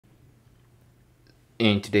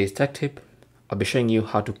In today's tech tip, I'll be showing you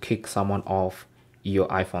how to kick someone off your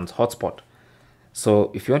iPhone's hotspot.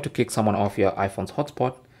 So if you want to kick someone off your iPhone's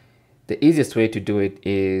hotspot, the easiest way to do it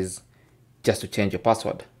is just to change your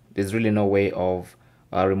password. There's really no way of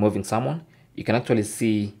removing someone. You can actually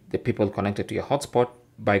see the people connected to your hotspot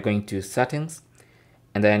by going to settings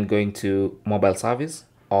and then going to mobile service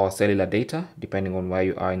or cellular data, depending on where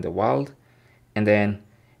you are in the world. And then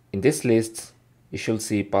in this list, you should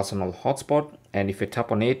see personal hotspot. And if you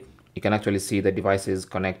tap on it, you can actually see the devices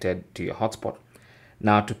connected to your hotspot.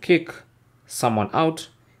 Now to kick someone out,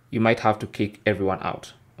 you might have to kick everyone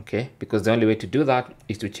out, okay? Because the only way to do that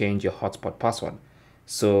is to change your hotspot password.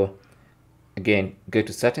 So again, go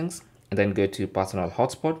to settings and then go to personal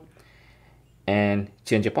hotspot and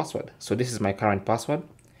change your password. So this is my current password.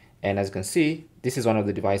 And as you can see, this is one of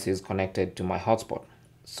the devices connected to my hotspot.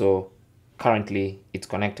 So currently it's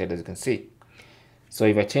connected, as you can see. So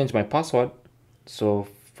if I change my password, so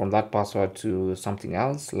from that password to something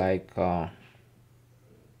else like that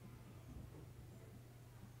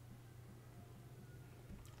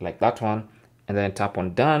one, and then tap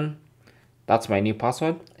on done, that's my new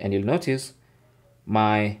password. And you'll notice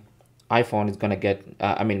my iPhone is gonna get,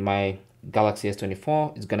 my Galaxy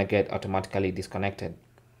S24 is gonna get automatically disconnected.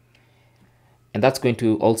 And that's going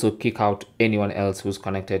to also kick out anyone else who's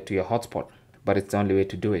connected to your hotspot, but it's the only way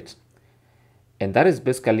to do it. And that is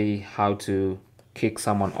basically how to kick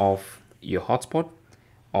someone off your hotspot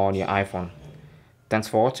on your iPhone. Thanks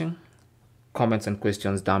for watching. Comments and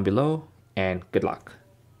questions down below, and good luck.